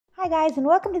Hi guys, and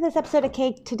welcome to this episode of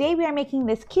Cake. Today we are making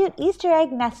this cute Easter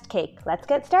egg nest cake. Let's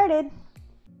get started.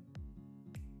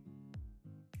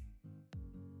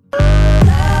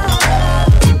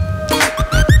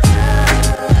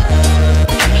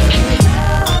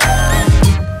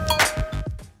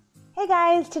 Hey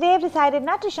guys, today I've decided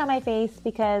not to show my face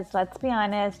because let's be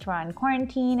honest, we're on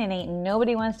quarantine and ain't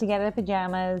nobody wants to get out of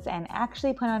pajamas and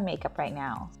actually put on makeup right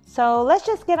now. So let's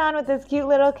just get on with this cute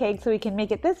little cake so we can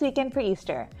make it this weekend for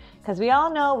Easter, because we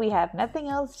all know we have nothing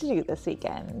else to do this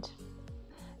weekend.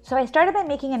 So I started by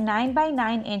making a 9 by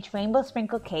 9 inch rainbow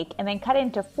sprinkle cake and then cut it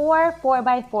into 4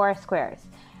 by 4 squares.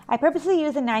 I purposely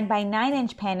use a 9 by 9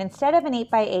 inch pan instead of an 8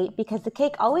 by 8 because the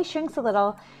cake always shrinks a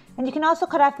little, and you can also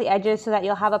cut off the edges so that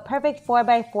you'll have a perfect 4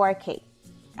 by 4 cake.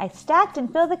 I stacked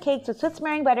and filled the cakes with Swiss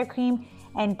meringue buttercream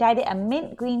and dyed it a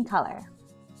mint green color.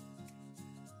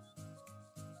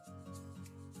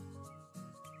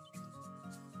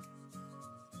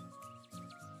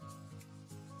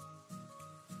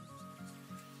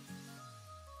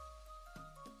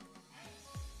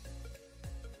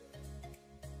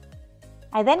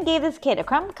 I then gave this kit a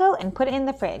crumb coat and put it in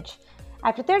the fridge.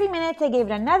 After 30 minutes, I gave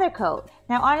it another coat.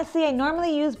 Now honestly, I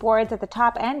normally use boards at the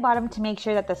top and bottom to make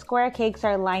sure that the square cakes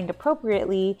are lined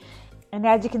appropriately. And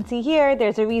as you can see here,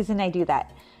 there's a reason I do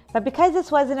that. But because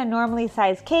this wasn't a normally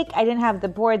sized cake, I didn't have the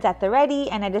boards at the ready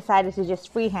and I decided to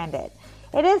just freehand it.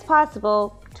 It is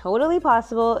possible, totally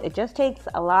possible, it just takes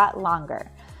a lot longer.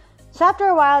 So after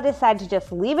a while, I decided to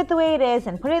just leave it the way it is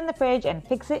and put it in the fridge and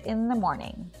fix it in the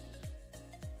morning.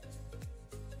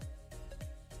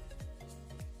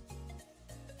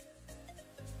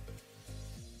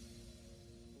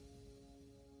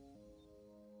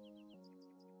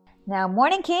 Now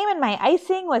morning came and my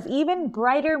icing was even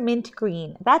brighter mint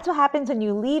green. That's what happens when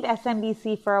you leave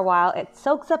SMBC for a while. It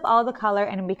soaks up all the color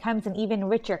and it becomes an even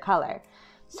richer color.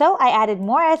 So I added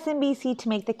more SMBC to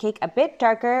make the cake a bit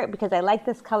darker because I like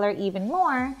this color even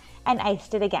more, and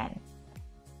iced it again.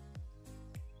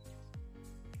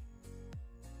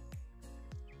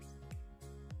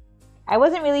 I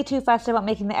wasn't really too fussed about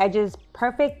making the edges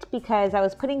perfect because I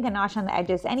was putting ganache on the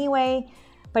edges anyway.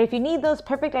 But if you need those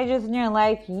perfect edges in your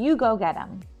life, you go get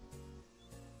them.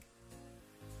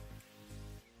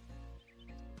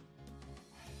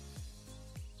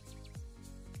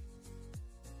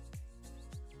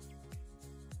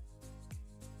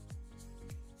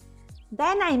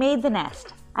 Then I made the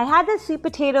nest. I had this sweet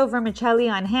potato vermicelli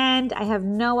on hand. I have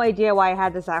no idea why I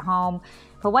had this at home.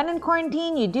 But when in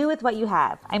quarantine, you do with what you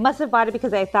have. I must have bought it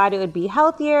because I thought it would be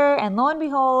healthier, and lo and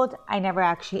behold, I never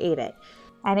actually ate it.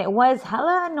 And it was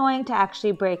hella annoying to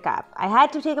actually break up. I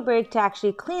had to take a break to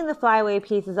actually clean the flyaway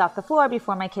pieces off the floor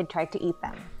before my kid tried to eat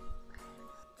them.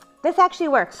 This actually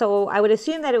works, so I would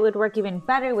assume that it would work even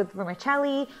better with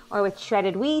vermicelli or with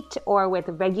shredded wheat or with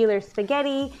regular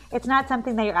spaghetti. It's not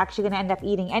something that you're actually going to end up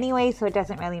eating anyway, so it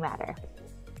doesn't really matter.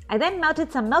 I then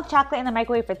melted some milk chocolate in the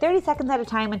microwave for 30 seconds at a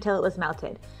time until it was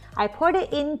melted. I poured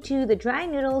it into the dry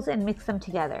noodles and mixed them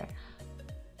together.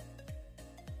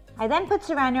 I then put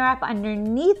saran wrap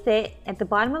underneath it at the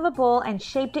bottom of a bowl and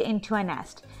shaped it into a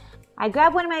nest. I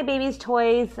grabbed one of my baby's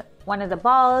toys, one of the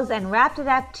balls, and wrapped it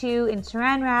up too in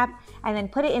saran wrap and then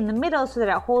put it in the middle so that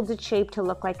it holds its shape to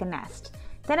look like a nest.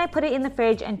 Then I put it in the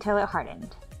fridge until it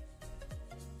hardened.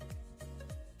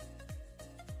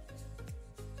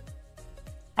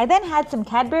 I then had some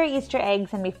Cadbury Easter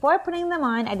eggs, and before putting them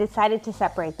on, I decided to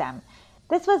separate them.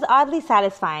 This was oddly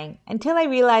satisfying until I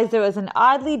realized there was an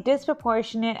oddly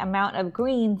disproportionate amount of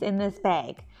greens in this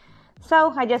bag.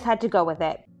 So I just had to go with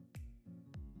it.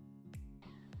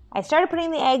 I started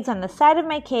putting the eggs on the side of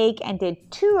my cake and did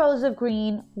 2 rows of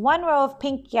green, 1 row of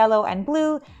pink, yellow, and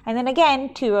blue, and then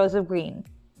again 2 rows of green.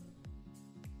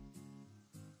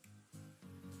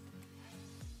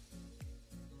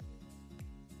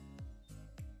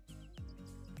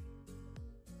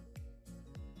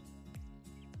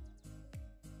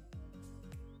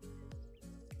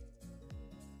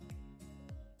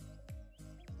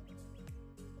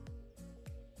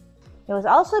 It was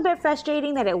also a bit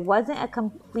frustrating that it wasn't a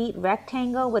complete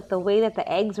rectangle with the way that the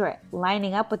eggs were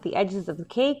lining up with the edges of the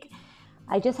cake.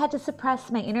 I just had to suppress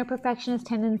my inner perfectionist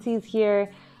tendencies here.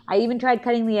 I even tried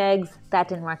cutting the eggs. That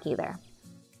didn't work either.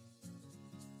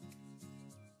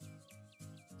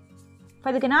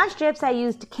 For the ganache strips, I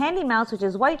used candy melts, which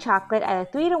is white chocolate, at a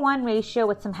 3:1 ratio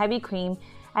with some heavy cream,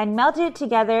 and melted it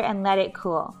together and let it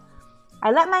cool.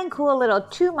 I let mine cool a little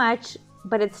too much,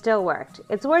 but it still worked.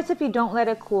 It's worse if you don't let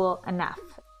it cool enough.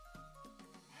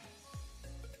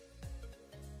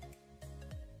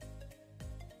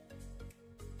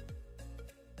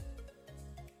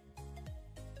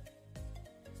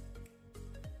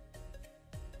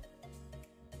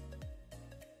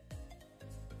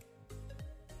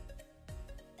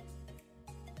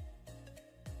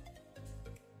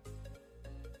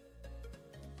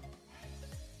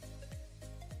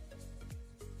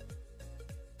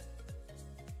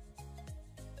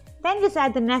 Then just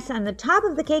add the nest on the top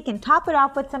of the cake and top it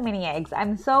off with some mini eggs.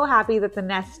 I'm so happy that the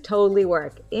nests totally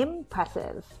work.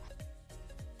 Impressive.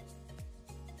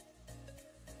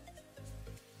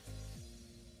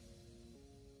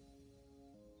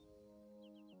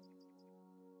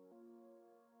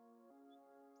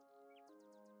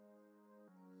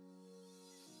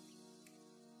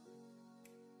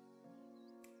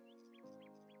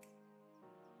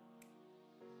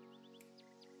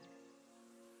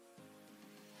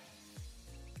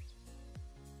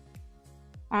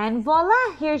 And voila,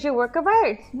 here's your work of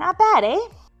art. Not bad, eh?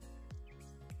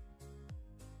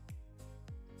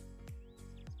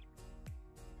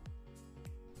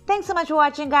 Thanks so much for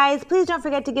watching, guys. Please don't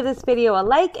forget to give this video a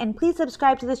like and please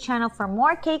subscribe to this channel for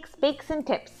more cakes, bakes, and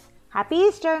tips. Happy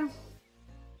Easter!